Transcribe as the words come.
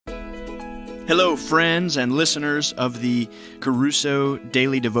Hello, friends and listeners of the Kerusso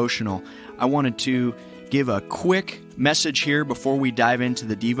Daily Devotional. I wanted to give a quick message here before we dive into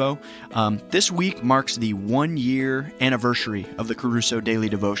the Devo. This week marks the 1-year anniversary of the Kerusso Daily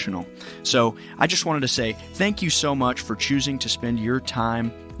Devotional. So I just wanted to say thank you so much for choosing to spend your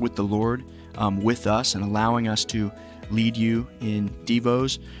time with the Lord, with us, and allowing us to lead you in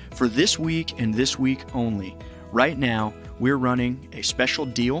Devos. For this week and this week only, right now, we're running a special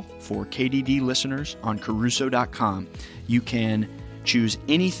deal for KDD listeners on Kerusso.com. You can choose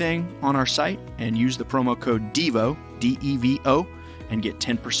anything on our site and use the promo code DEVO, D-E-V-O, and get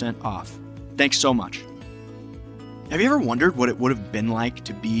 10% off. Thanks so much. Have you ever wondered what it would have been like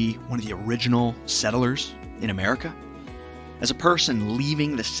to be one of the original settlers in America? As a person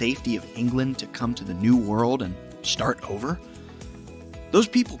leaving the safety of England to come to the New World and start over? Those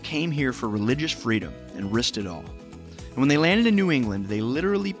people came here for religious freedom and risked it all. And when they landed in New England, they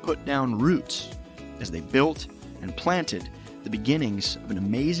literally put down roots as they built and planted the beginnings of an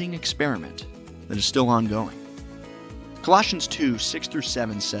amazing experiment that is still ongoing. Colossians 2,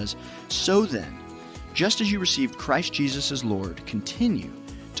 6-7 says, "So then, just as you received Christ Jesus as Lord, continue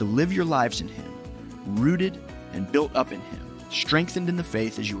to live your lives in Him, rooted and built up in Him, strengthened in the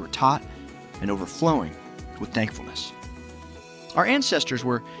faith as you were taught, and overflowing with thankfulness." Our ancestors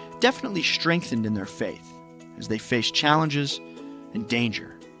were definitely strengthened in their faith as they faced challenges and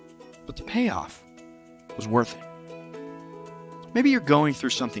danger, but the payoff was worth it. Maybe you're going through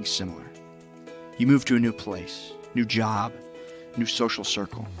something similar. You move to a new place, new job, new social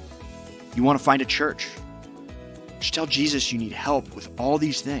circle. You want to find a church. Just tell Jesus you need help with all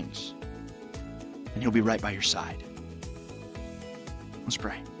these things, and He'll be right by your side. Let's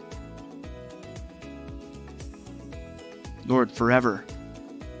pray. Lord, forever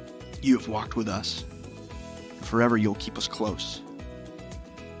You have walked with us. Forever You'll keep us close,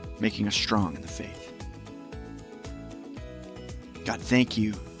 making us strong in the faith. God, thank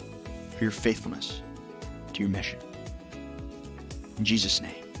You for Your faithfulness to Your mission. In Jesus'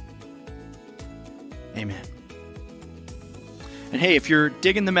 name, amen. And hey, if you're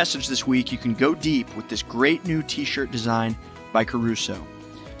digging the message this week, you can go deep with this great new t-shirt design by Kerusso.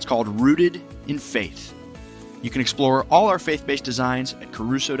 It's called Rooted in Faith. You can explore all our faith-based designs at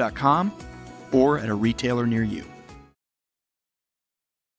Kerusso.com or at a retailer near you.